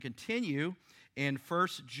Continue in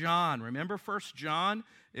First John. Remember First John?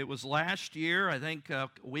 It was last year, I think a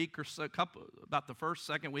week or so, about the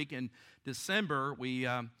second week in December, we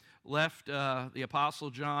left the Apostle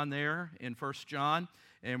John there in First John,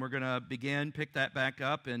 and we're going to pick that back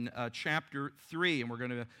up in chapter 3, and we're going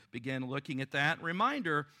to begin looking at that.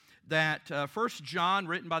 Reminder that First John,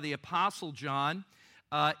 written by the Apostle John,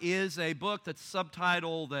 is a book that's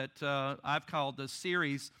subtitled that I've called the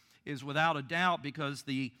series is Without a Doubt, because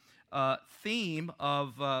the theme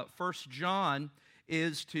of 1 John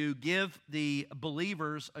is to give the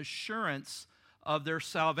believers assurance of their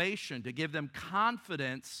salvation, to give them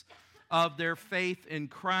confidence of their faith in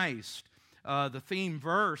Christ. The theme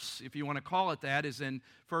verse, if you want to call it that, is in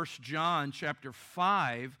 1 John chapter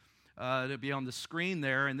 5. It'll be on the screen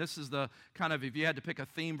there, and this is the kind of, if you had to pick a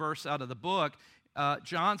theme verse out of the book,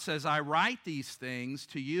 John says, I write these things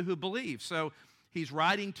to you who believe. So he's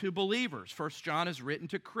writing to believers. 1 John is written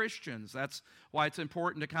to Christians. That's why it's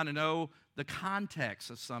important to kind of know the context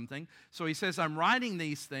of something. So he says, I'm writing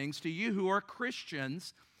these things to you who are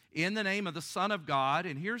Christians in the name of the Son of God,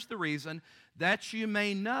 and here's the reason, that you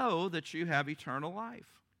may know that you have eternal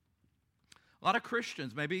life. A lot of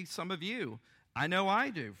Christians, maybe some of you, I know I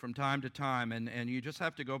do from time to time, and you just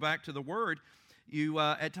have to go back to the Word. You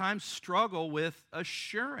at times struggle with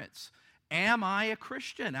assurance. Am I a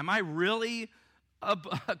Christian? Am I really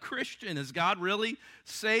a Christian? Has God really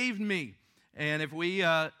saved me? And if we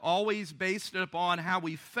always based it upon how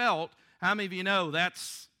we felt, how many of you know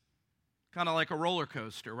that's kind of like a roller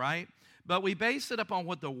coaster, right? But we base it upon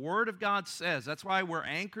what the Word of God says. That's why we're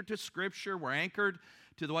anchored to Scripture. We're anchored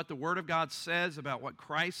to what the Word of God says about what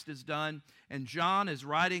Christ has done. And John is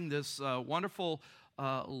writing this wonderful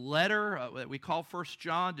letter that we call 1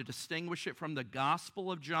 John to distinguish it from the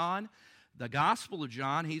Gospel of John. The Gospel of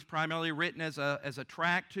John, he's primarily written as a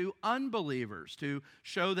tract to unbelievers to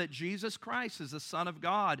show that Jesus Christ is the Son of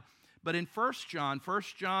God. But in 1 John, 2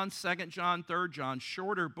 John, 3 John,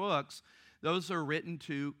 shorter books, those are written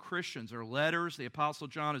to Christians, or letters the Apostle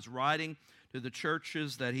John is writing to the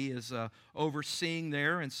churches that he is overseeing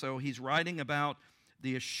there. And so he's writing about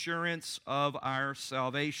the assurance of our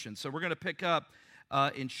salvation. So we're going to pick up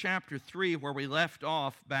in chapter 3 where we left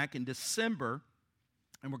off back in December.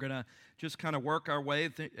 And we're going to just kind of work our way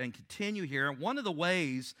and continue here. One of the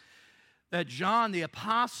ways that John the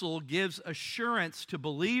Apostle gives assurance to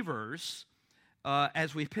believers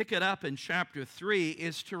as we pick it up in chapter 3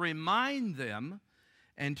 is to remind them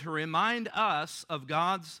and to remind us of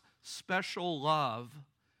God's special love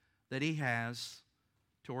that he has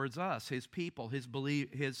towards us, his people, his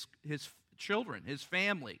children, his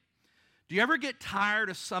family. Do you ever get tired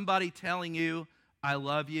of somebody telling you, I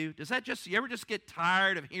love you? You ever just get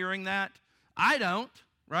tired of hearing that? I don't,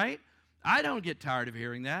 right? I don't get tired of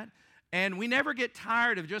hearing that. And we never get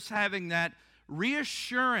tired of just having that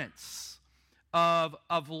reassurance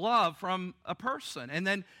of love from a person. And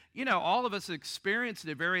then, all of us experienced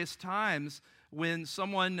it at various times when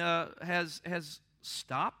someone has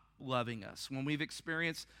stopped loving us, when we've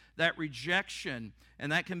experienced that rejection,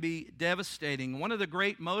 and that can be devastating. One of the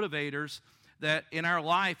great motivators that in our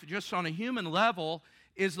life, just on a human level,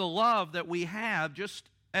 is the love that we have just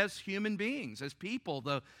as human beings, as people,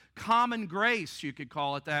 the common grace, you could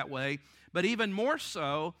call it that way, but even more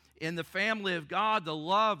so in the family of God, the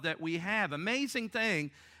love that we have. Amazing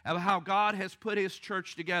thing of how God has put his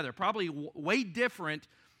church together, probably way different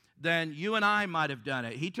than you and I might have done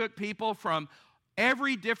it. He took people from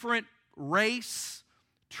every different race,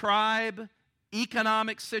 tribe,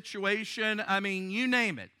 economic situation, you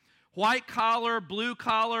name it. White collar, blue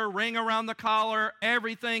collar, ring around the collar,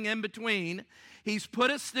 everything in between. He's put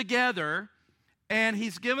us together, and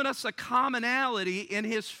he's given us a commonality in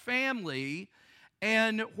his family,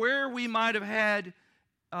 and where we might have had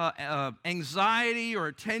anxiety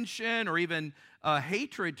or tension or even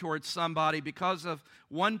hatred towards somebody because of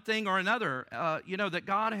one thing or another, that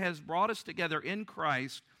God has brought us together in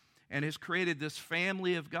Christ and has created this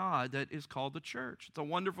family of God that is called the church. It's a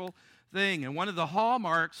wonderful thing. And one of the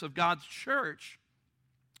hallmarks of God's church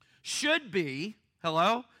should be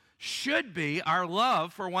our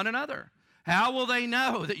love for one another. How will they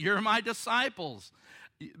know that you're my disciples?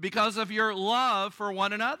 Because of your love for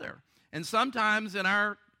one another. And sometimes in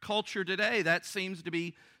our culture today, that seems to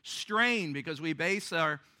be strained because we base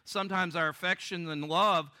sometimes our affection and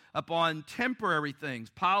love upon temporary things,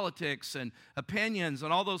 politics and opinions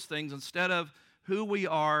and all those things, instead of who we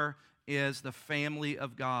are as the family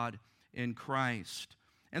of God in Christ.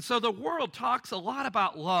 And so the world talks a lot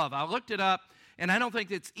about love. I looked it up, and I don't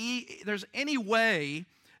think there's any way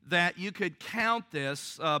that you could count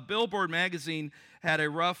this. Billboard magazine had a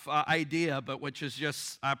rough idea, but which is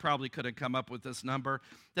just, I probably could have come up with this number,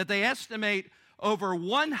 that they estimate over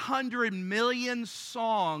 100 million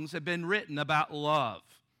songs have been written about love.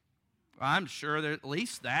 I'm sure there's at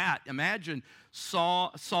least that. Imagine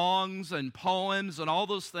songs and poems and all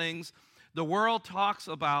those things. The world talks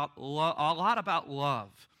about a lot about love.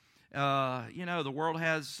 The world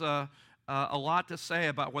has a lot to say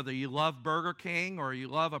about whether you love Burger King or you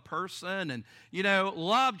love a person. And,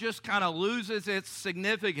 love just kind of loses its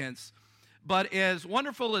significance. But as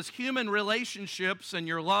wonderful as human relationships and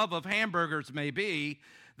your love of hamburgers may be,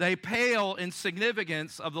 they pale in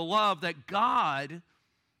significance of the love that God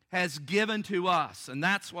has given to us. And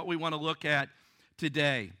that's what we want to look at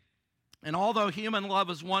today. And although human love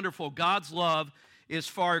is wonderful, God's love is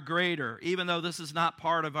far greater. Even though this is not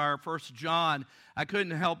part of our 1 John, I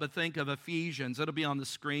couldn't help but think of Ephesians. It'll be on the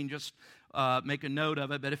screen, just make a note of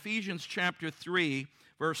it. But Ephesians chapter 3,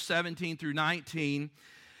 verse 17 through 19,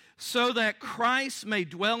 so that Christ may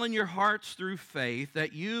dwell in your hearts through faith,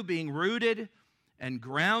 that you, being rooted and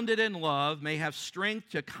grounded in love, may have strength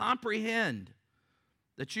to comprehend,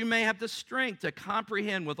 that you may have the strength to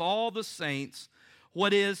comprehend with all the saints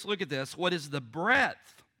what is, look at this, what is the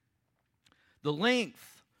breadth, the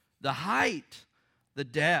length, the height, the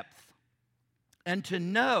depth, and to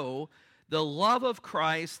know the love of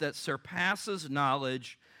Christ that surpasses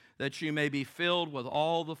knowledge, that you may be filled with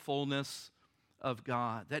all the fullness of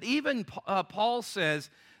God. That even Paul says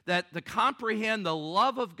that to comprehend the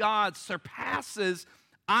love of God surpasses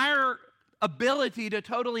our ability to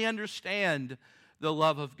totally understand the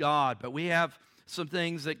love of God. But we have some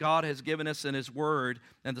things that God has given us in His Word.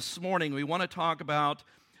 And this morning we want to talk about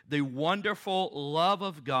the wonderful love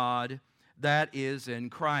of God that is in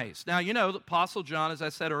Christ. Now, the Apostle John, as I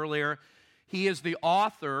said earlier, he is the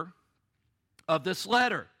author of this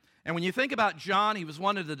letter. And when you think about John, he was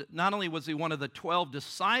not only was he one of the 12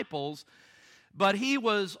 disciples, but he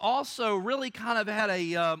was also really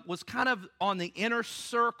was kind of on the inner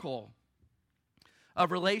circle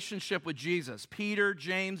of relationship with Jesus. Peter,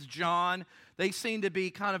 James, John, they seem to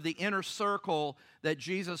be kind of the inner circle that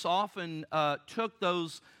Jesus often took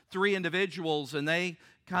those three individuals, and they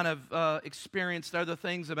kind of experienced other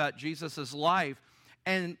things about Jesus' life.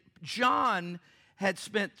 And John had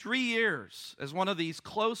spent 3 years as one of these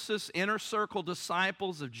closest inner circle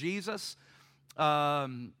disciples of Jesus.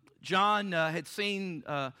 John had seen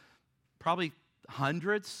probably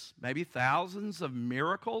hundreds, maybe thousands of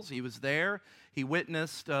miracles. He was there. He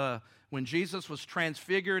witnessed when Jesus was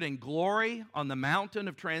transfigured in glory on the mountain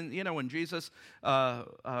of when Jesus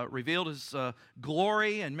revealed His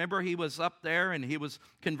glory. And remember, He was up there and He was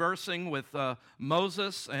conversing with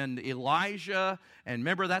Moses and Elijah. And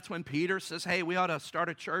remember, that's when Peter says, hey, we ought to start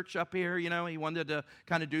a church up here. He wanted to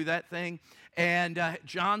kind of do that thing. And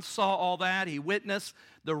John saw all that. He witnessed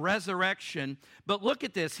the resurrection. But look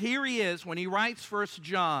at this. Here he is when he writes 1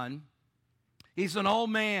 John. He's an old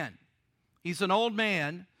man. He's an old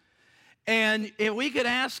man. And if we could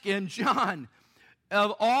ask him, John,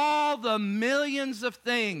 of all the millions of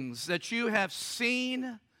things that you have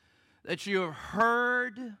seen, that you have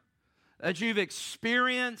heard, that you've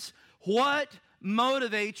experienced, what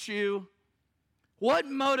motivates you? What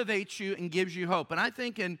motivates you and gives you hope? And I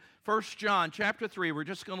think in 1 John chapter 3, we're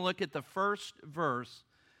just going to look at the first verse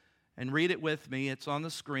and read it with me. It's on the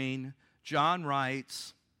screen. John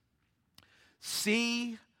writes,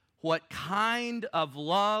 see what kind of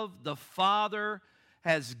love the Father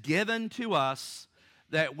has given to us,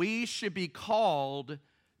 that we should be called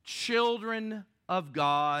children of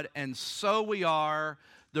God, and so we are.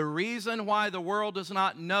 The reason why the world does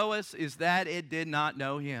not know us is that it did not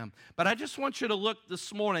know Him. But I just want you to look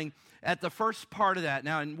this morning at the first part of that.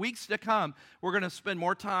 Now, in weeks to come, we're going to spend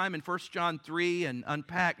more time in 1 John 3 and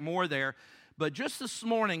unpack more there. But just this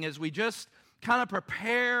morning, as we just kind of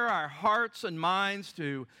prepare our hearts and minds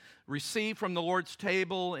to receive from the Lord's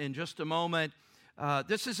table in just a moment,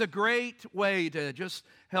 this is a great way to just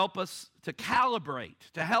help us to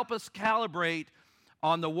help us calibrate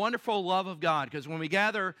on the wonderful love of God. Because when we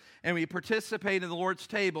gather and we participate in the Lord's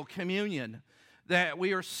table, communion, that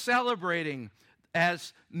we are celebrating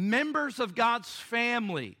as members of God's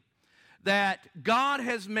family, that God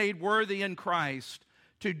has made worthy in Christ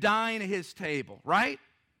to dine at His table, right?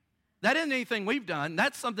 That isn't anything we've done.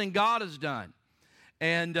 That's something God has done.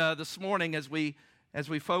 And this morning, as we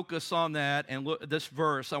focus on that and look at this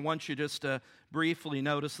verse, I want you just to briefly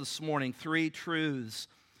notice this morning 3 truths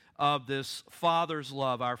of this Father's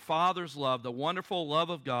love, our Father's love, the wonderful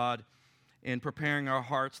love of God, in preparing our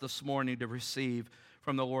hearts this morning to receive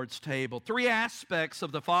from the Lord's table. 3 aspects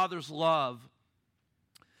of the Father's love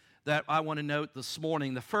that I want to note this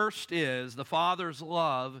morning. The first is the Father's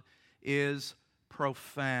love is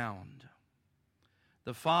profound.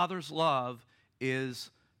 The Father's love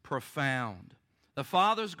is profound. The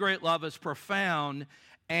Father's great love is profound,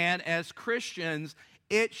 and as Christians,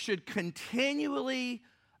 it should continually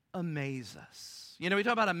amaze us. You know, we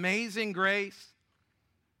talk about amazing grace,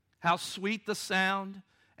 how sweet the sound,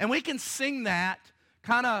 and we can sing that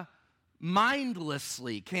kind of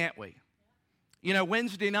mindlessly, can't we? You know,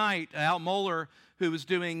 Wednesday night, Al Mohler, who was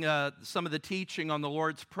doing some of the teaching on the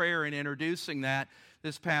Lord's Prayer and introducing that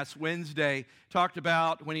this past Wednesday, talked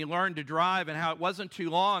about when he learned to drive and how it wasn't too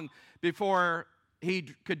long before he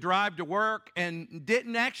could drive to work and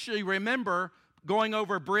didn't actually remember going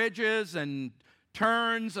over bridges and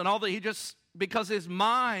turns and all that. He just, because his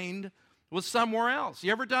mind was somewhere else.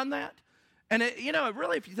 You ever done that? And,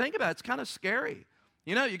 really, if you think about it, it's kind of scary.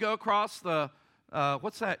 You know, you go across the,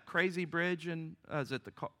 what's that crazy bridge? And is it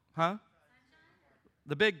the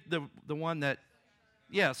one that,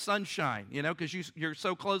 Sunshine, because you're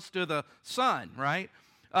so close to the sun, right?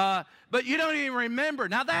 But you don't even remember.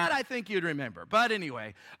 Now that I think you'd remember. But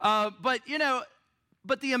anyway, but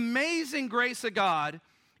the amazing grace of God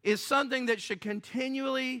is something that should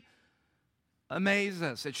continually amaze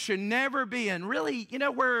us. It should never be. And really,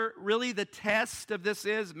 where really the test of this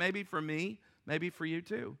is, maybe for me, maybe for you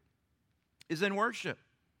too, is in worship.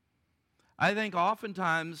 I think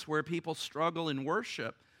oftentimes where people struggle in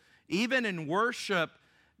worship, even in worship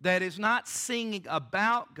that is not singing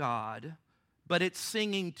about God, but it's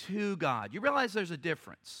singing to God. You realize there's a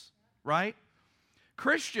difference, right?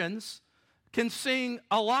 Christians can sing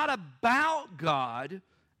a lot about God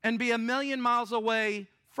and be a million miles away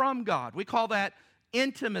from God. We call that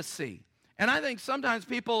intimacy. And I think sometimes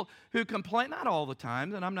people who complain, not all the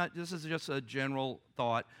time, and this is just a general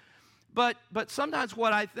thought, but sometimes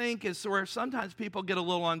what I think is where sometimes people get a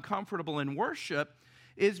little uncomfortable in worship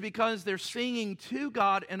is because they're singing to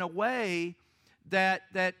God in a way that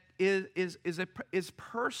is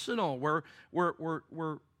personal. We're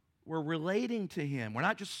relating to Him. We're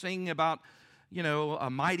not just singing about, a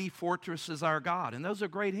mighty fortress is our God. And those are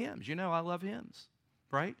great hymns. I love hymns,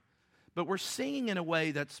 right? But we're singing in a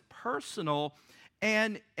way that's personal.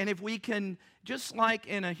 And if we can, just like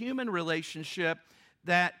in a human relationship,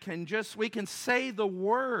 we can say the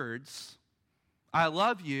words, I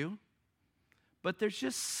love you, but there's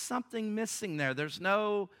just something missing there. It's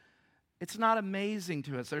not amazing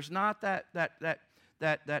to us. There's not that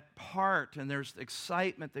part, and there's the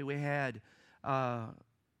excitement that we had. And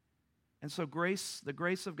so the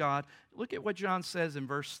grace of God, look at what John says in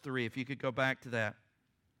verse 3, if you could go back to that.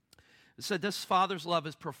 It said, this Father's love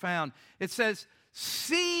is profound. It says,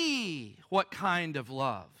 see what kind of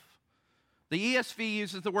love. The ESV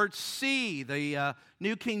uses the word see. The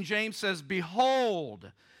New King James says,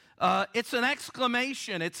 behold. It's an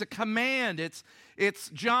exclamation. It's a command. It's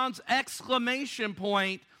John's exclamation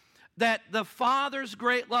point that the Father's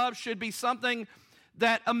great love should be something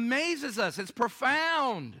that amazes us. It's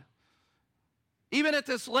profound. Even at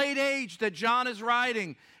this late age that John is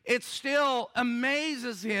writing, it still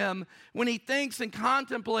amazes him when he thinks and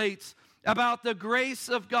contemplates about the grace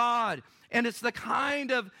of God. And it's the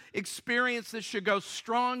kind of experience that should go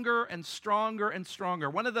stronger and stronger and stronger.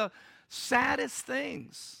 One of the saddest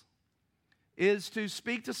things is to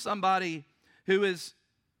speak to somebody who has,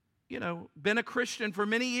 been a Christian for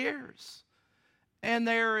many years. And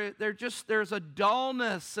there's a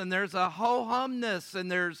dullness, and there's a ho-humness, and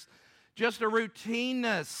there's just a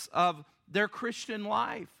routineness of their Christian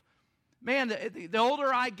life. Man, the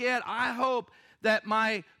older I get, I hope that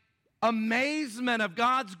my amazement of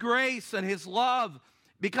God's grace and His love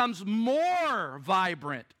becomes more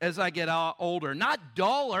vibrant as I get older, not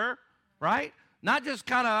duller, right? Not just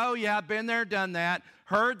kind of, oh yeah, been there, done that,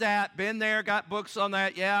 heard that, been there, got books on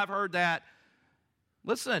that, yeah, I've heard that.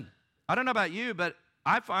 Listen, I don't know about you, but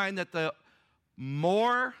I find that the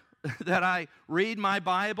more that I read my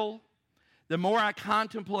Bible, the more I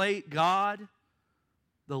contemplate God,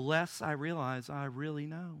 the less I realize I really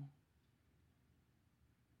know.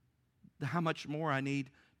 How much more I need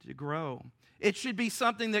to grow. It should be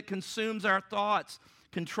something that consumes our thoughts,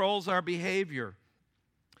 controls our behavior.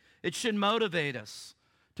 It should motivate us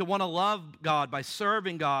to want to love God by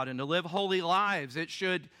serving God and to live holy lives. It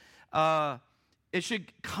should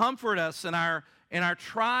comfort us in our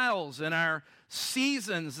trials, in our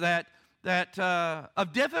seasons that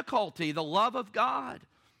of difficulty, the love of God.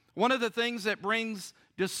 One of the things that brings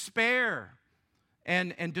despair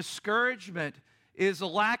and discouragement is a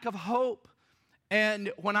lack of hope.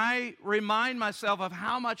 And when I remind myself of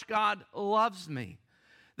how much God loves me,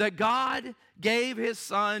 that God gave His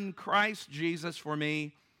Son, Christ Jesus, for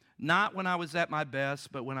me, not when I was at my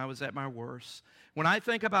best, but when I was at my worst. When I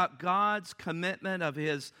think about God's commitment of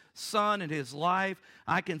His Son and His life,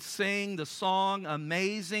 I can sing the song,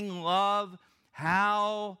 Amazing Love.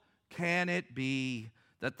 How can it be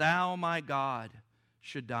that Thou, my God,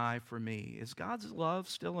 should die for me? Is God's love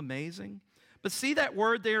still amazing? But see that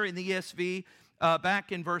word there in the ESV,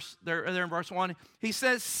 back in verse 1. He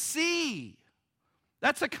says, see.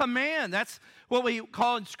 That's a command. That's what we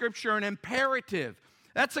call in Scripture an imperative.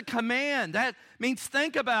 That's a command. That means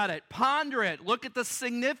think about it, ponder it, look at the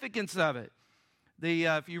significance of it.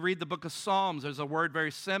 If you read the book of Psalms, there's a word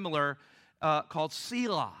very similar called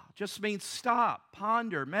Selah. Just means stop,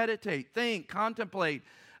 ponder, meditate, think, contemplate,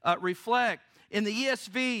 reflect. In the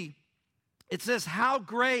ESV, it says, how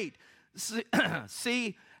great,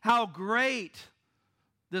 see how great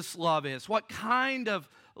this love is. What kind of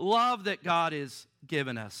love that God has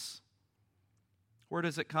given us. Where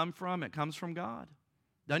does it come from? It comes from God.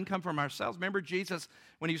 Doesn't come from ourselves. Remember Jesus,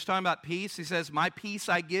 when he was talking about peace, he says, my peace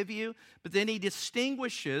I give you. But then he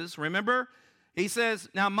distinguishes, remember? He says,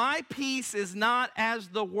 now my peace is not as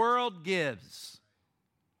the world gives.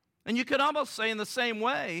 And you could almost say in the same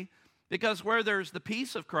way, because where there's the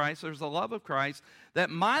peace of Christ, there's the love of Christ, that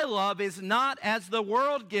my love is not as the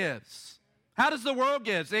world gives. How does the world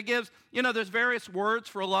give? It gives, there's various words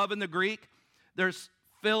for love in the Greek. There's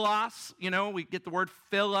philos, we get the word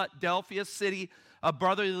Philadelphia, city of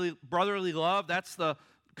brotherly love. That's the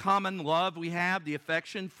common love we have, the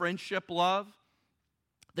affection, friendship love.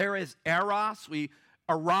 There is eros,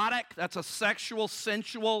 erotic, that's a sexual,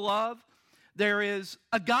 sensual love. There is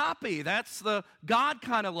agape, that's the God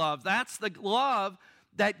kind of love. That's the love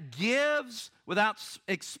that gives without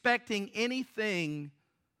expecting anything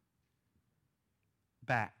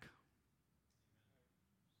back.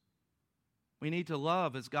 We need to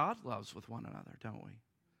love as God loves with one another, don't we?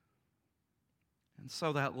 And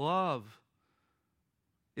so that love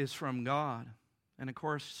is from God. And of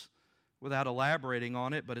course, without elaborating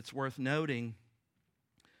on it, but it's worth noting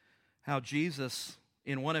how Jesus,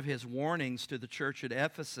 in one of his warnings to the church at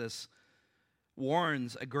Ephesus,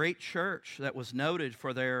 warns a great church that was noted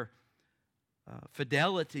for their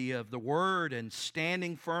fidelity of the word and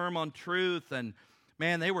standing firm on truth. And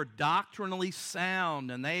man, they were doctrinally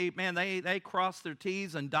sound, and they crossed their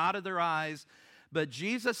T's and dotted their I's. But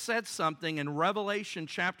Jesus said something in Revelation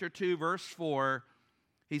chapter 2, verse 4.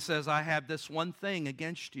 He says, I have this one thing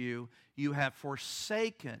against you. You have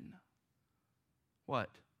forsaken what?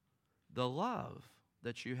 The love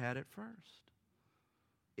that you had at first.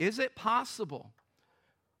 Is it possible?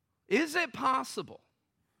 Is it possible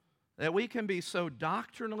that we can be so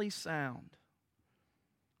doctrinally sound?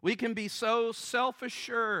 We can be so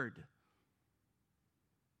self-assured.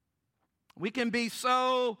 We can be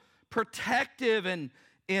so protective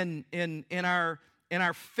in our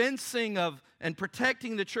fencing of and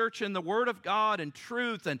protecting the church in the Word of God and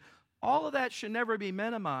truth, and all of that should never be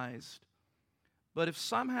minimized. But if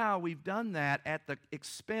somehow we've done that at the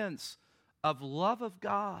expense of love of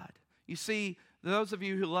God, you see, those of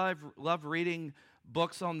you who love reading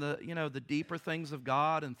books on the deeper things of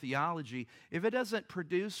God and theology, if it doesn't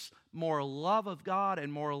produce more love of God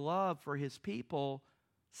and more love for His people,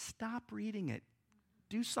 stop reading it.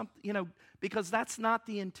 Do something, because that's not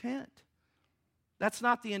the intent. That's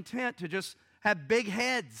not the intent, to just have big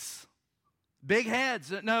heads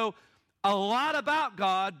that know a lot about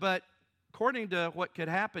God, but according to what could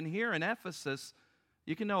happen here in Ephesus,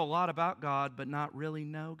 you can know a lot about God, but not really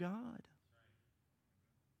know God.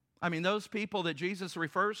 I mean, those people that Jesus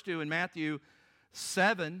refers to in Matthew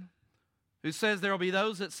 7, who says there will be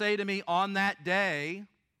those that say to me on that day,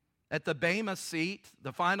 at the Bema seat,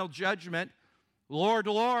 the final judgment, Lord,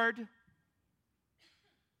 Lord.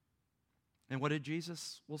 And what did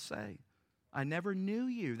Jesus will say? I never knew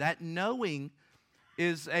you. That knowing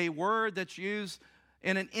is a word that's used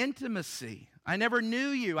in an intimacy. I never knew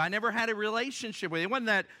you. I never had a relationship with you. It wasn't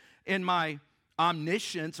that in my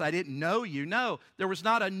omniscience I didn't know you. No, there was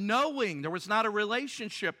not a knowing. There was not a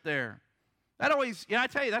relationship there. That always, I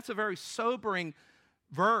tell you, that's a very sobering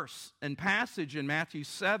verse and passage in Matthew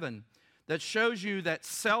 7 that shows you that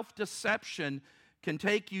self-deception can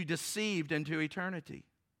take you deceived into eternity.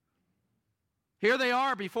 Here they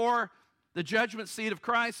are before the judgment seat of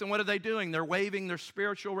Christ, and what are they doing? They're waving their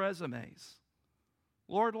spiritual resumes.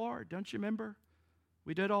 Lord, Lord, don't you remember?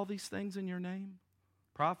 We did all these things in your name.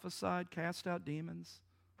 Prophesied, cast out demons.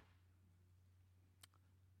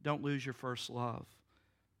 Don't lose your first love.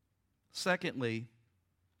 Secondly,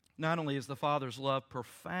 not only is the Father's love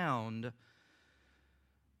profound,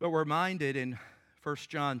 but we're reminded in 1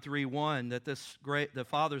 John 3:1 that the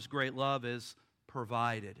Father's great love is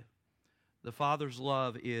provided. The Father's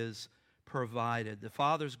love is provided. The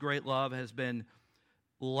Father's great love has been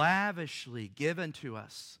lavishly given to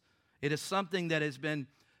us. It is something that has been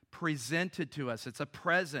presented to us. It's a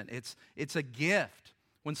present. It's a gift.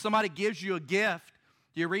 When somebody gives you a gift,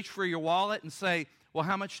 do you reach for your wallet and say, well,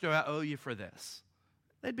 how much do I owe you for this?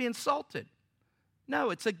 They'd be insulted.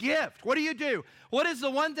 No, it's a gift. What do? What is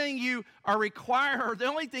the one thing you are required, or the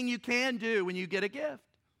only thing you can do when you get a gift?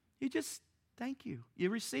 You just thank you. You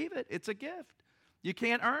receive it. It's a gift. You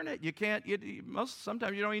can't earn it. You can't,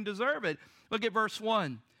 sometimes you don't even deserve it. Look at verse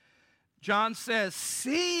 1. John says,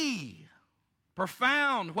 see,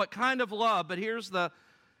 profound, what kind of love, but here's the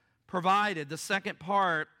provided, the second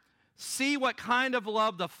part. See what kind of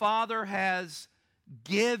love the Father has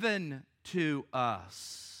given to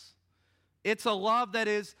us. It's a love that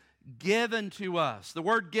is given to us. The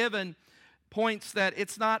word given points that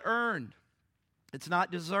it's not earned. It's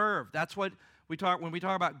not deserved. That's what we talk when we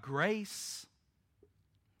talk about grace.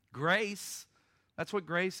 Grace, that's what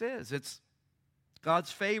grace is. It's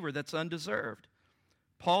God's favor that's undeserved.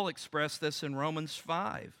 Paul expressed this in Romans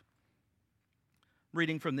 5.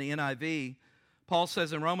 Reading from the NIV, Paul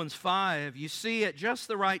says in Romans 5, you see, at just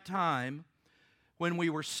the right time, when we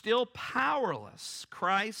were still powerless,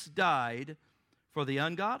 Christ died for the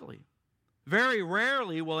ungodly. Very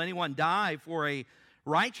rarely will anyone die for a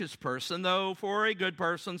righteous person, though for a good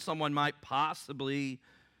person someone might possibly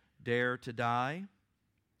dare to die.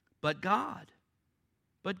 But God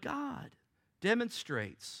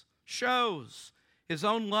demonstrates, shows His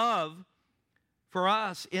own love for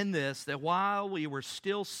us in this, that while we were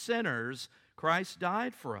still sinners, Christ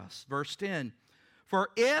died for us. Verse 10, for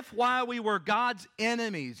if while we were God's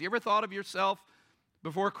enemies, you ever thought of yourself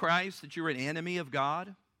before Christ that you were an enemy of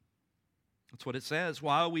God? That's what it says.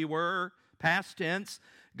 While we were, past tense,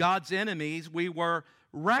 God's enemies, we were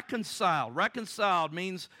reconciled. Reconciled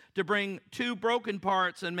means to bring two broken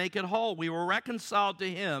parts and make it whole. We were reconciled to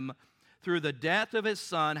Him through the death of His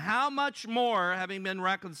Son. How much more, having been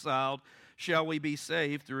reconciled, shall we be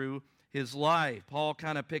saved through His life? Paul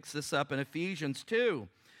kind of picks this up in Ephesians 2.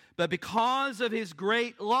 But because of His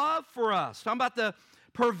great love for us, talking about the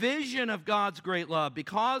provision of God's great love,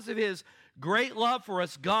 because of His great love for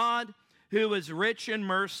us, God, who is rich in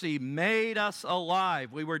mercy, made us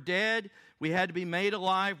alive. We were dead. We had to be made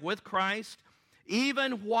alive with Christ.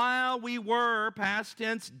 Even while we were, past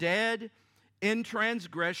tense, dead in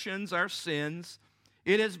transgressions, our sins,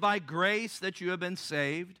 it is by grace that you have been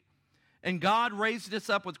saved. And God raised us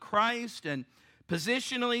up with Christ and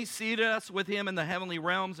positionally seated us with Him in the heavenly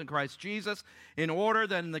realms in Christ Jesus, in order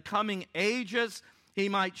that in the coming ages He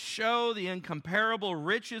might show the incomparable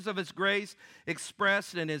riches of His grace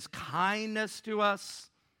expressed in His kindness to us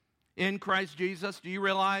in Christ Jesus. Do you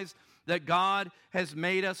realize that God has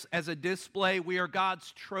made us as a display? We are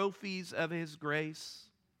God's trophies of His grace.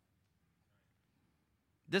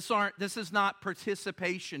 This is not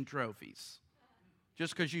participation trophies,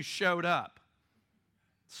 just because you showed up.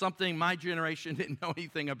 Something my generation didn't know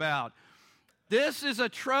anything about. This is a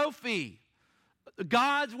trophy.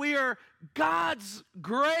 We are God's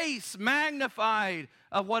grace magnified,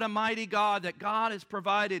 of what a mighty God, that God has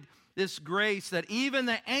provided this grace that even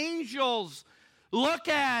the angels look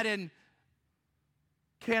at and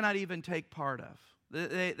cannot even take part of.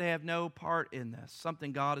 They have no part in this,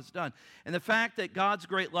 something God has done. And the fact that God's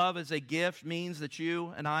great love is a gift means that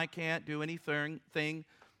you and I can't do anything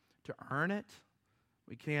to earn it.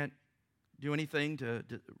 We can't do anything to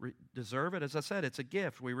deserve it. As I said, it's a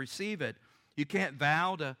gift. We receive it. You can't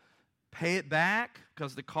vow to pay it back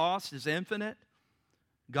because the cost is infinite.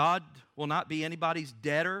 God will not be anybody's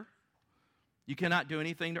debtor. You cannot do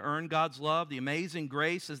anything to earn God's love. The amazing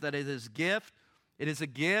grace is that it is a gift. It is a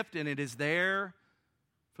gift, and it is there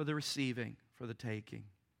for the receiving, for the taking.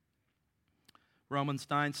 Romans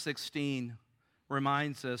 9:16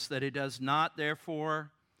 reminds us that it does not,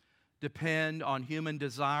 therefore, depend on human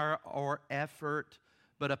desire or effort,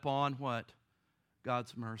 but upon what?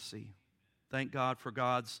 God's mercy. Thank God for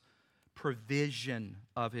God's provision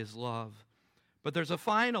of His love. But there's a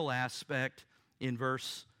final aspect in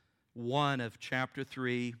verse 1 of chapter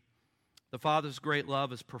 3. The Father's great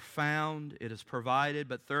love is profound. It is provided.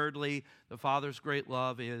 But thirdly, the Father's great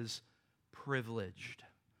love is privileged.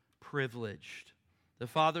 Privileged. The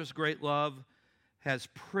Father's great love has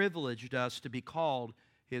privileged us to be called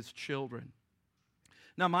His children.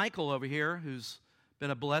 Now, Michael over here, who's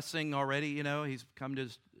been a blessing already, he's come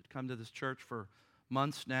to this church for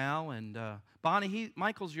months now. And Bonnie,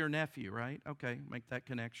 Michael's your nephew, right? Okay, make that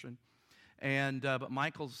connection. And but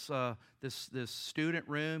Michael's this student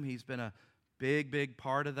room. He's been a big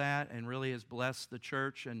part of that, and really has blessed the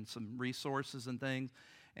church and some resources and things.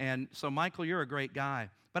 And so, Michael, you're a great guy.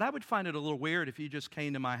 But I would find it a little weird if you just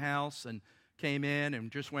came to my house and came in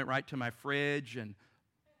and just went right to my fridge and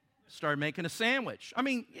started making a sandwich. I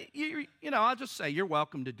mean, you know, I'll just say you're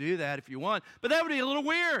welcome to do that if you want. But that would be a little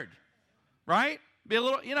weird, right? Be a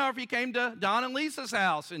little, you know, if you came to Don and Lisa's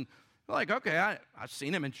house and like, okay, I've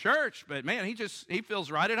seen him in church, but man, he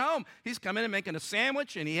feels right at home. He's come in and making a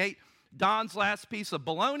sandwich, and he ate Don's last piece of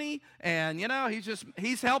bologna, and, you know,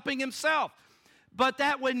 he's helping himself. But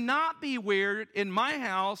that would not be weird in my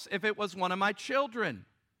house if it was one of my children.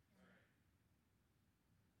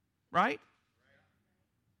 Right?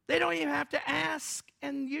 They don't even have to ask,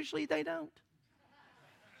 and usually they don't.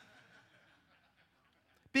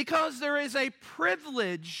 Because there is a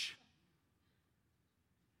privilege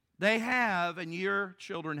they have, and your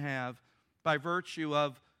children have, by virtue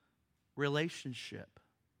of relationship.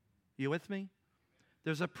 You with me?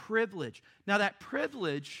 There's a privilege. Now, that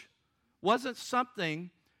privilege wasn't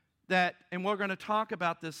something that, and we're going to talk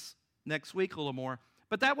about this next week a little more,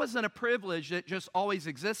 but that wasn't a privilege that just always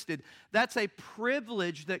existed. That's a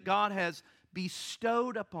privilege that God has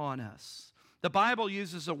bestowed upon us. The Bible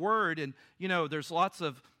uses a word, and, you know, there's lots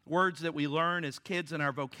of words that we learn as kids in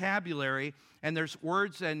our vocabulary, and there's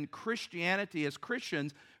words in Christianity as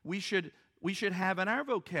Christians we should have in our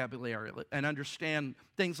vocabulary and understand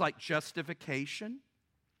things like justification,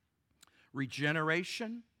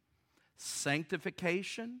 regeneration,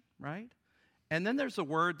 sanctification, right? And then there's a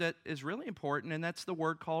word that is really important, and that's the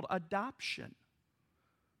word called adoption.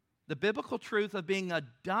 The biblical truth of being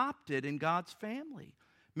adopted in God's family.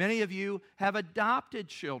 Many of you have adopted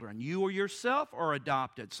children. You or yourself are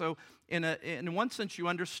adopted. So in one sense, you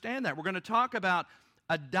understand that. We're going to talk about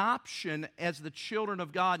adoption as the children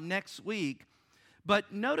of God next week.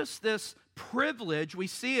 But notice this privilege. We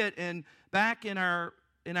see it back in our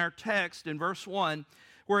text in verse 1,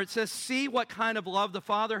 where it says, "See what kind of love the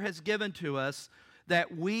Father has given to us,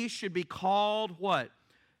 that we should be called" what?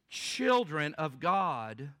 Children of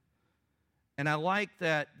God. And I like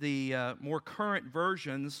that the more current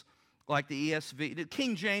versions, like the ESV, the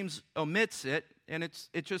King James omits it, and it's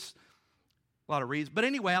just a lot of reasons. But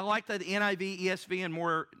anyway, I like that the NIV, ESV, and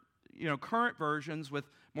more current versions with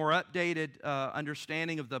more updated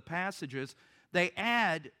understanding of the passages, they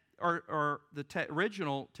add, or the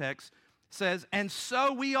original text says, "and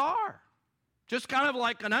so we are." Just kind of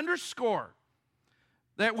like an underscore.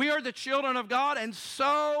 That we are the children of God, and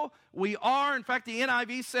so we are. In fact, the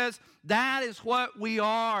NIV says that is what we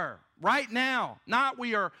are right now. Not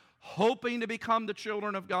we are hoping to become the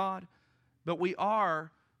children of God, but we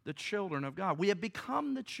are the children of God. We have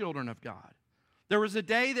become the children of God. There was a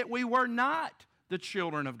day that we were not the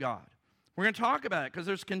children of God. We're going to talk about it because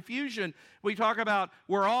there's confusion. We talk about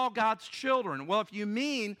we're all God's children. Well, if you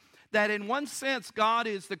mean that in one sense God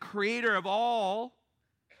is the creator of all,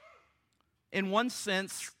 in one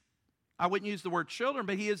sense, I wouldn't use the word children,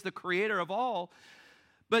 but he is the creator of all.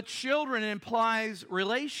 But children implies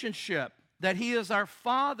relationship, that he is our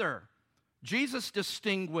Father. Jesus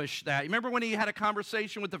distinguished that. You remember when he had a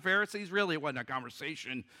conversation with the Pharisees? Really, it wasn't a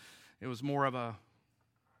conversation. It was more of a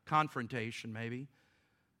confrontation, maybe.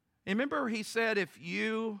 And remember he said, if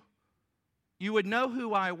you would know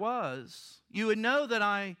who I was, you would know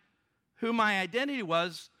that who my identity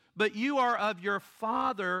was, but you are of your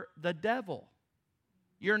father, the devil.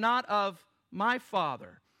 You're not of my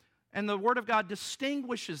Father. And the Word of God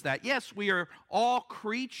distinguishes that. Yes, we are all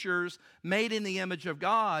creatures made in the image of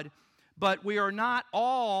God, but we are not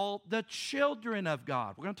all the children of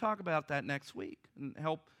God. We're going to talk about that next week and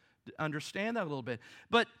help understand that a little bit.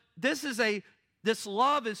 But this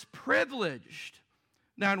love is privileged.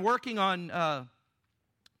 Now, in working on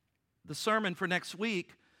the sermon for next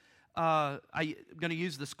week, I'm going to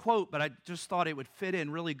use this quote, but I just thought it would fit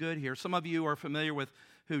in really good here. Some of you are familiar with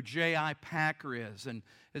who J.I. Packer is and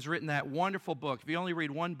has written that wonderful book. If you only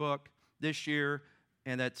read one book this year,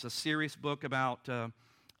 and that's a serious book about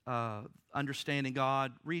understanding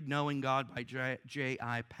God, read Knowing God by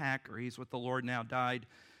J.I. Packer. He's with the Lord now, died,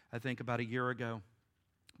 I think, about a year ago.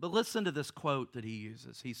 But listen to this quote that he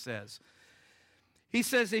uses. He says,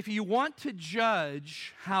 if you want to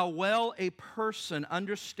judge how well a person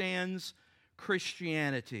understands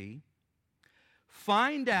Christianity,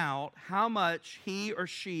 find out how much he or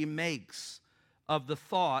she makes of the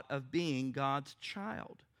thought of being God's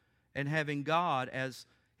child and having God as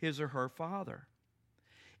his or her father.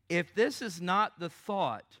 If this is not the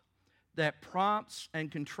thought that prompts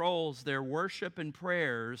and controls their worship and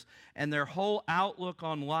prayers and their whole outlook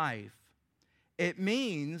on life, it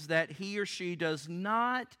means that he or she does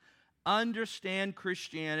not understand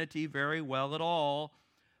Christianity very well at all.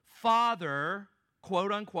 Father,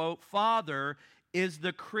 quote unquote, Father, is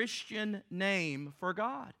the Christian name for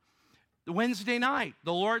God. The Wednesday night,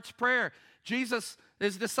 the Lord's Prayer. Jesus,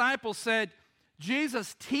 his disciples said,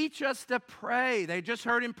 Jesus, teach us to pray. They just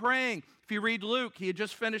heard him praying. If you read Luke, he had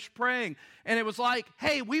just finished praying. And it was like,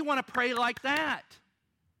 hey, we want to pray like that.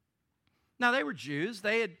 Now, they were Jews.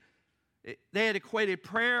 They had equated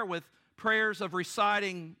prayer with prayers of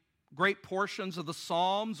reciting great portions of the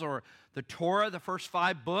Psalms or the Torah, the first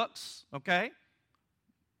 5 books, okay?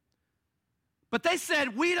 But they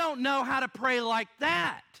said, we don't know how to pray like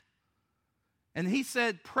that. And he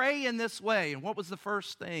said, pray in this way. And what was the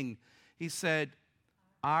first thing? He said,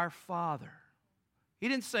 our Father. He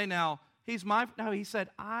didn't say, now, he's my, no, he said,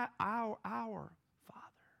 our Father.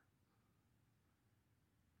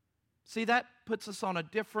 See, that puts us on a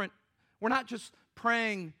different, we're not just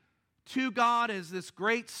praying to God as this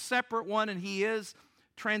great separate one, and he is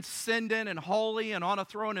transcendent and holy and on a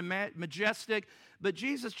throne and majestic, but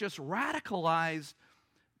Jesus just radicalized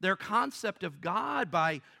their concept of God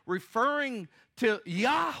by referring to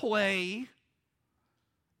Yahweh,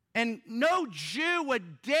 and no Jew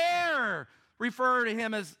would dare refer to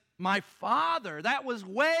him as my Father. That was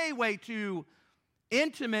way, way too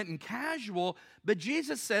intimate and casual, but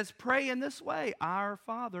Jesus says, pray in this way, our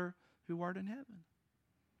Father who art in heaven.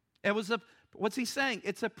 It was what's he saying?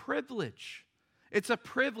 It's a privilege. It's a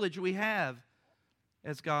privilege we have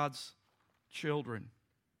as God's children.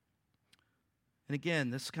 And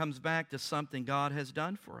again, this comes back to something God has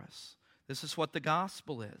done for us. This is what the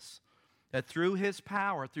gospel is. That through his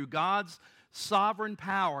power, through God's sovereign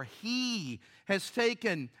power, he has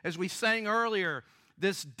taken, as we sang earlier,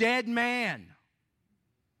 this dead man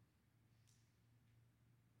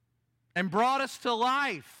and brought us to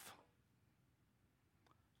life.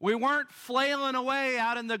 We weren't flailing away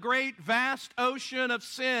out in the great vast ocean of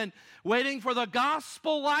sin, waiting for the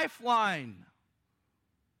gospel lifeline.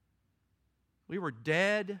 We were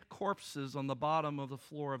dead corpses on the bottom of the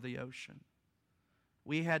floor of the ocean.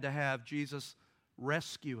 We had to have Jesus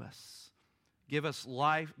rescue us, give us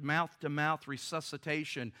life, mouth-to-mouth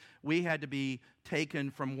resuscitation. We had to be taken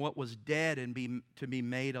from what was dead and to be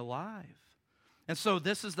made alive. And so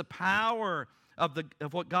this is the power of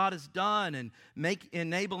what God has done and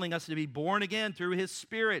enabling us to be born again through his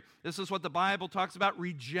Spirit. This is what the Bible talks about,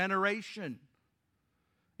 regeneration.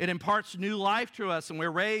 It imparts new life to us, and we're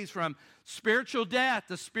raised from spiritual death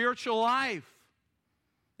to spiritual life.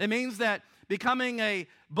 It means that becoming a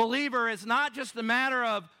believer is not just a matter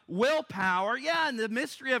of willpower. Yeah, in the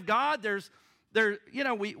mystery of God,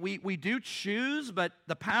 we do choose, but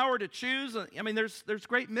the power to choose, I mean, there's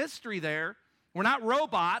great mystery there. We're not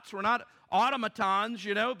robots, we're not automatons,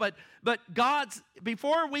 but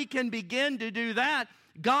before we can begin to do that,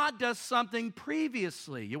 God does something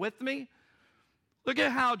previously. You with me? Look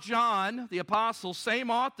at how John, the apostle, same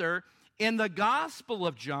author, in the Gospel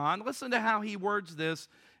of John, listen to how he words this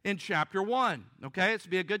in chapter 1. Okay, it's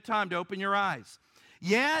be a good time to open your eyes.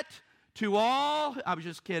 Yet to all, I was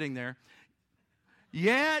just kidding there.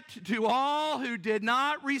 Yet to all who did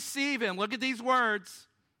not receive him, look at these words.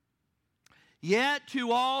 Yet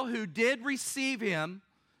to all who did receive him,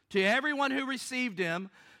 to everyone who received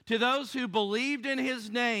him, to those who believed in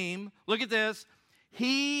his name, look at this,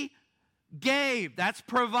 he gave, that's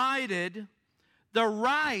provided, the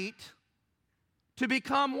right to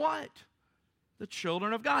become what? The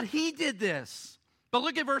children of God. He did this. But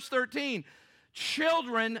look at verse 13.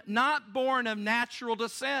 Children not born of natural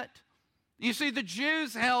descent. You see, the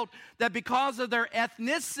Jews held that because of their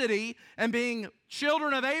ethnicity and being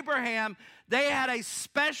children of Abraham, they had a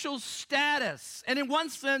special status. And in one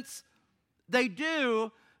sense, they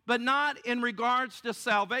do, but not in regards to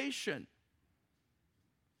salvation.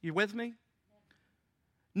 You with me?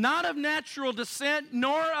 Not of natural descent,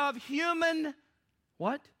 nor of human,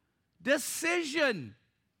 what? Decision.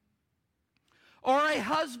 Or a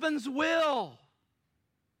husband's will,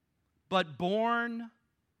 but born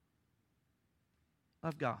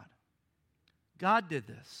of God. God did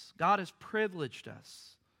this. God has privileged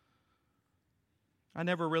us. I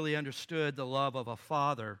never really understood the love of a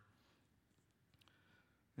father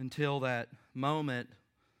until that moment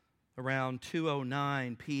around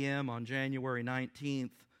 2:09 p.m. on January 19th,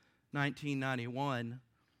 1991.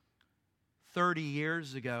 30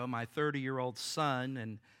 years ago, my 30-year-old son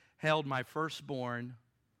and held my firstborn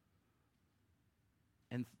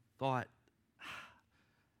and thought,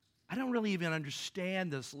 I don't really even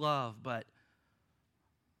understand this love, but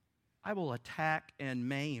I will attack and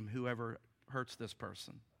maim whoever hurts this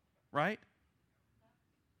person, right?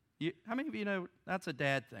 How many of you know that's a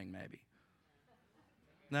dad thing, maybe?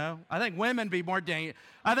 No? I think women be more dangerous.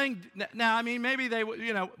 I think, now, I mean, maybe they,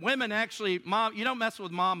 women actually, you don't mess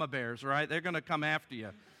with mama bears, right? They're going to come after you.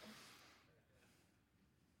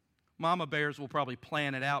 Mama bears will probably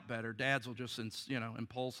plan it out better. Dads will just,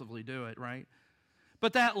 impulsively do it, right?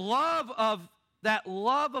 But that love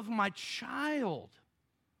of my child.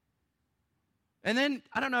 And then,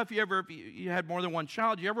 I don't know if you had more than one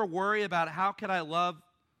child, you ever worry about how could I love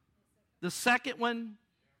the second one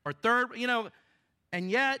or third, and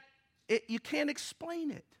yet you can't explain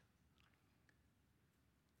it.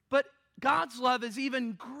 But God's love is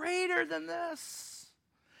even greater than this.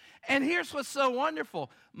 And here's what's so wonderful.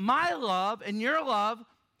 My love and your love,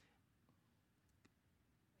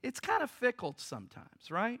 it's kind of fickle sometimes,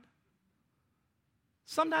 right?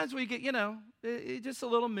 Sometimes we get, just a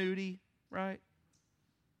little moody, right?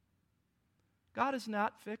 God is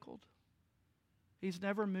not fickle. He's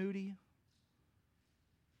never moody.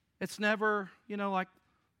 It's never, like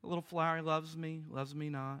a little flower, he loves me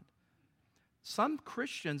not. Some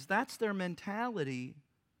Christians, that's their mentality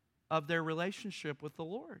of their relationship with the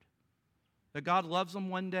Lord. That God loves them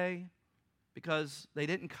one day because they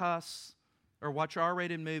didn't cuss or watch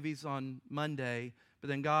R-rated movies on Monday, but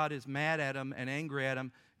then God is mad at them and angry at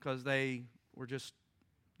them because they were just,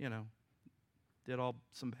 did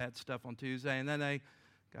some bad stuff on Tuesday, and then they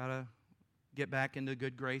got to get back into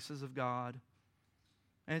good graces of God.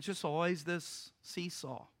 And it's just always this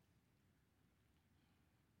seesaw.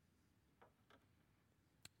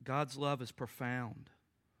 God's love is profound.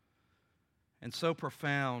 And so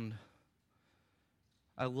profound,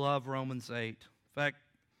 I love Romans 8. In fact,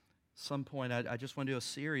 at some point, I just want to do a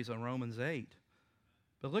series on Romans 8.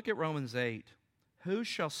 But look at Romans 8. Who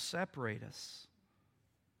shall separate us?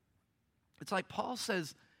 It's like Paul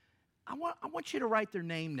says, I want you to write their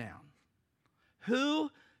name down. Who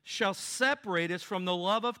shall separate us from the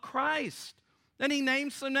love of Christ? Then he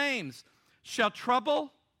names some names. Shall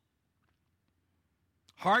trouble,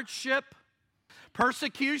 hardship,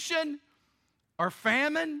 persecution, or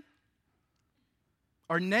famine,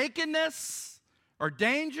 or nakedness, or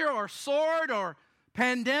danger, or sword, or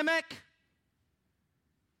pandemic?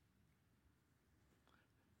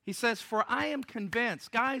 He says, for I am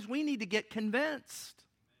convinced. Guys, we need to get convinced.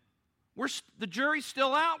 The jury's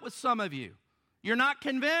still out with some of you. You're not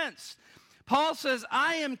convinced. Paul says,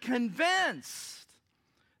 I am convinced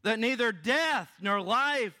that neither death, nor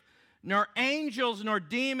life, nor angels, nor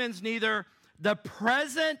demons, neither the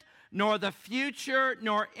present, nor the future,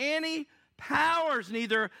 nor any powers,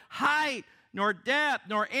 neither height, nor depth,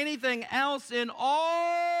 nor anything else in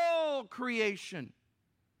all creation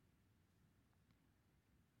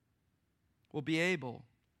will be able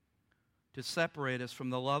to separate us from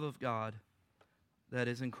the love of God that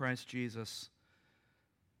is in Christ Jesus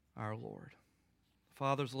our Lord.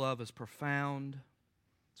 Father's love is profound,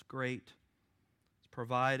 it's great, it's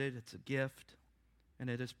provided, it's a gift, and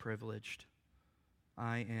it is privileged.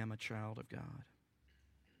 I am a child of God.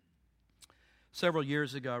 Several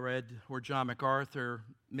years ago, I read where John MacArthur,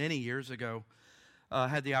 many years ago,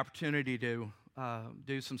 had the opportunity to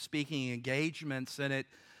do some speaking engagements, and it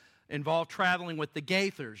involved traveling with the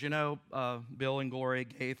Gaithers. Bill and Gloria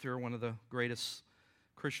Gaither, one of the greatest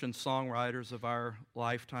Christian songwriters of our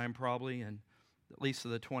lifetime, probably, and at least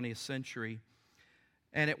of the 20th century.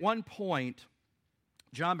 And at one point,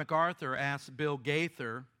 John MacArthur asked Bill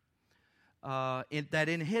Gaither that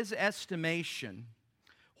in his estimation,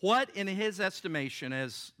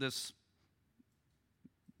 as this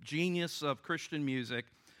genius of Christian music,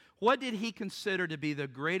 what did he consider to be the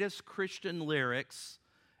greatest Christian lyrics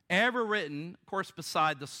ever written, of course,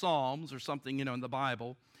 beside the Psalms or something, in the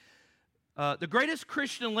Bible, the greatest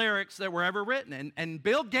Christian lyrics that were ever written. And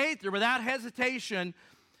Bill Gaither, without hesitation,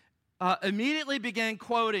 immediately began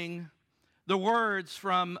quoting the words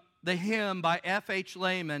from the hymn by F.H.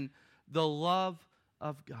 Lehman, The Love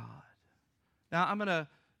of God. Now, I'm going to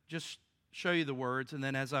just show you the words, and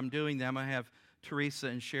then as I'm doing them, I have Teresa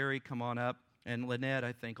and Sherry come on up, and Lynette,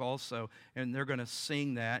 I think, also, and they're going to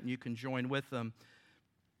sing that, and you can join with them.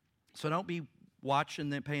 So don't be watching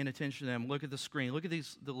them, paying attention to them. Look at the screen. Look at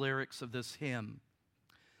the lyrics of this hymn.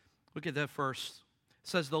 Look at that first. It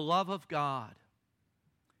says, the love of God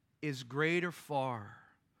is greater far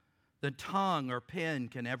than tongue or pen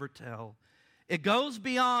can ever tell. It goes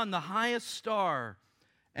beyond the highest star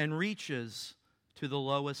and reaches to the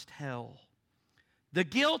lowest hell. The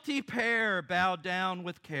guilty pair bowed down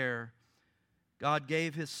with care. God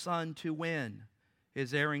gave his son to win.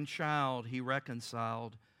 His erring child he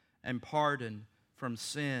reconciled and pardoned from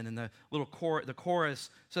sin. And the chorus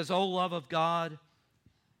says, O love of God,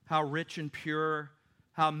 how rich and pure,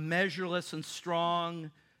 how measureless and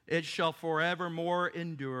strong it shall forevermore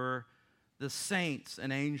endure, the saints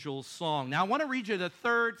and angels' song. Now, I want to read you the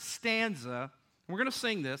third stanza. We're going to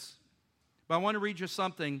sing this, but I want to read you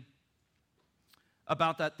something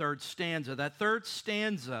about that third stanza. That third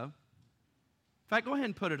stanza, in fact, go ahead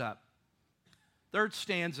and put it up. Third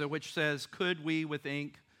stanza, which says, could we with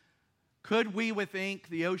ink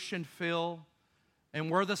the ocean fill,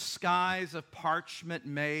 and were the skies of parchment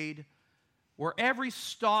made, were every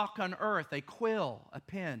stalk on earth a quill, a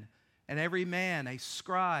pen, and every man a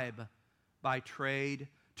scribe by trade,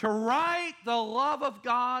 to write the love of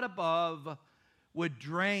God above would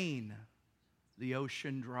drain the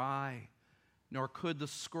ocean dry, nor could the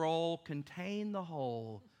scroll contain the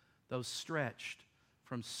whole, though stretched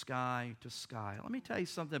from sky to sky. Let me tell you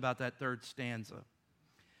something about that third stanza.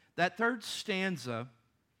 That third stanza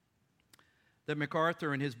that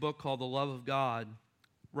MacArthur in his book called The Love of God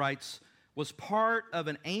writes was part of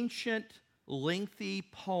an ancient, lengthy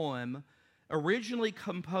poem originally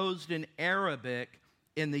composed in Arabic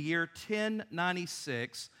in the year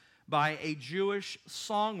 1096 by a Jewish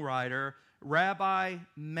songwriter, Rabbi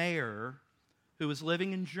Meir, who was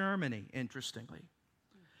living in Germany, interestingly.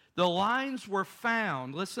 The lines were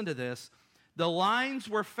found, listen to this, the lines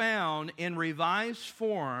were found in revised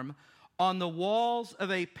form on the walls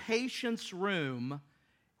of a patient's room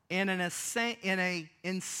in an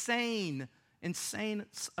insane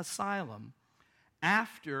asylum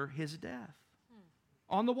after his death.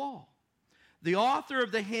 On the wall. The author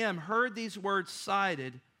of the hymn heard these words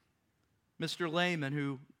cited, Mr. Lehman,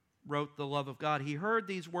 who wrote The Love of God, he heard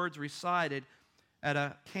these words recited at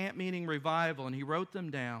a camp meeting revival, and he wrote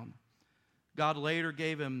them down. God later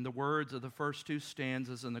gave him the words of the first two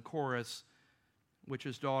stanzas and the chorus, which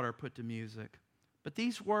his daughter put to music. But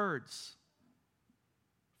these words,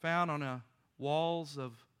 found on the walls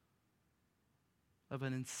of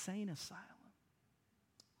an insane asylum,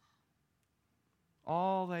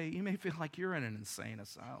 you may feel like you're in an insane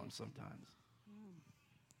asylum sometimes.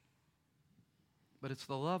 But it's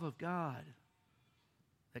the love of God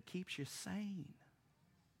that keeps you sane,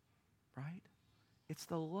 right? It's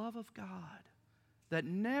the love of God that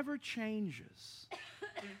never changes,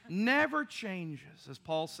 never changes, as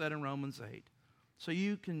Paul said in Romans 8. So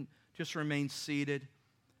you can just remain seated,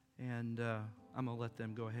 and I'm going to let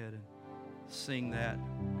them go ahead and sing that,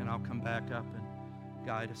 and I'll come back up and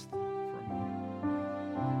guide us through.